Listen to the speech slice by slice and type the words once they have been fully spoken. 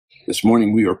This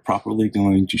morning we are properly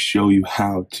going to show you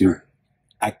how to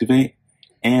activate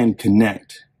and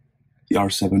connect the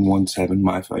R717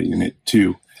 MiFi unit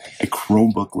to a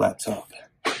Chromebook laptop.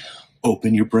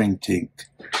 Open your brain tank,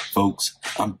 folks.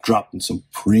 I'm dropping some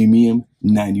premium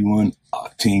 91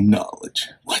 octane knowledge.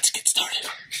 Let's get started.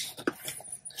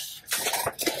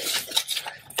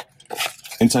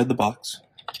 Inside the box,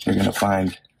 you're going to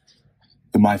find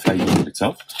the MiFi unit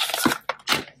itself,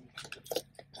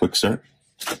 quick start,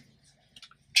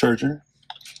 charger,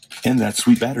 and that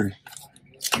sweet battery.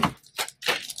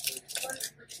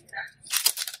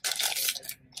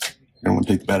 You're going to want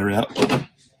to take the battery out.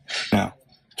 Now,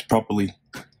 to properly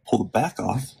pull the back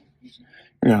off,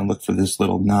 you're going to look for this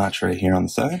little notch right here on the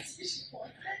side.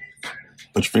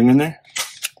 Put your finger in there,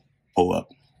 pull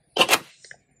up.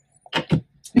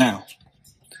 Now,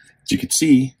 as you can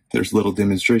see, there's a little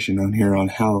demonstration on here on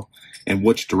how and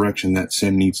which direction that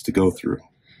SIM needs to go through.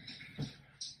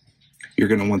 You're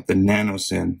going to want the nano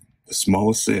SIM, the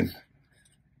smallest SIM.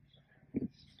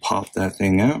 Pop that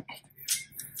thing out.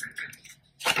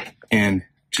 And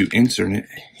to insert it,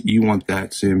 you want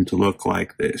that SIM to look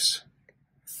like this.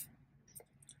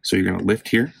 So you're going to lift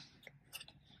here.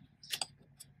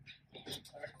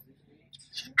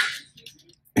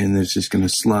 And it's just going to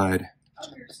slide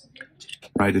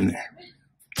right in there.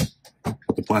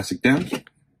 Put the plastic down.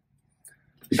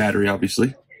 The battery,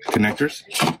 obviously. Connectors.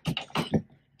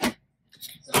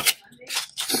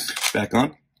 Back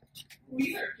on.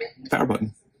 Power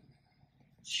button.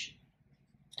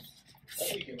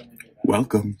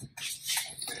 Welcome.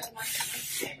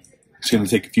 It's going to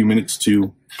take a few minutes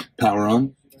to power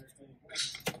on.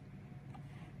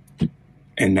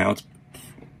 And now it's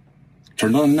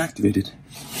turned on and activated.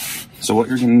 So what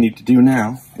you're going to need to do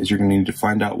now is you're going to need to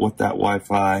find out what that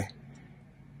Wi-Fi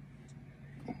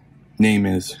name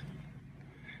is.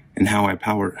 And how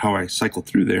I cycled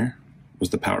through there was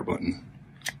the power button.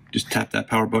 Just tap that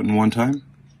power button one time,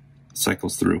 it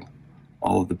cycles through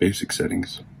all of the basic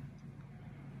settings.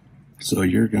 So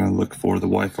you're going to look for the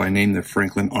Wi-Fi name, the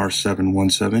Franklin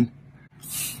R717. And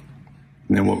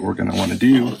then what we're going to want to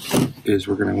do is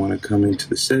we're going to want to come into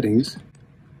the settings,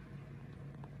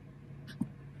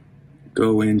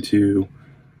 go into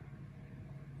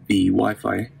the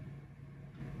Wi-Fi,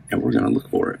 and we're going to look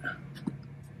for it.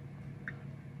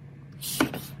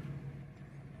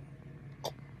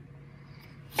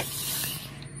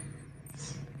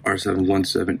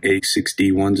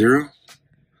 R717A6D10.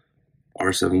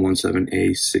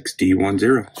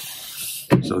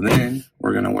 R717A6D10. So then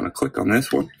we're going to want to click on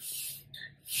this one.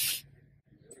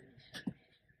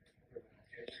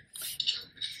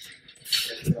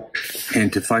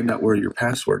 And to find out where your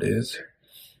password is,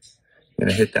 you're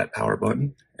going to hit that power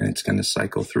button and it's going to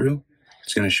cycle through.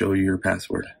 It's going to show you your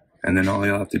password. And then all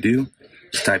you'll have to do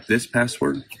is type this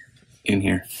password in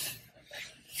here.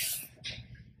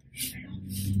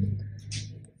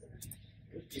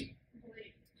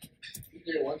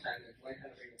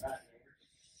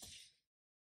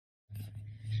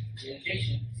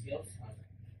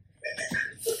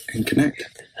 And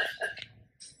connect.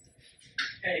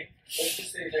 Hey, let's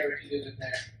just say there we can do it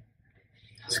there.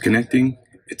 It's connecting.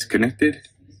 It's connected.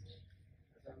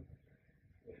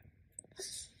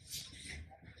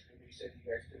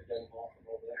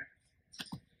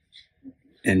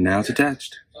 And now it's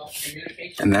attached.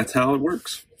 And that's how it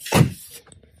works.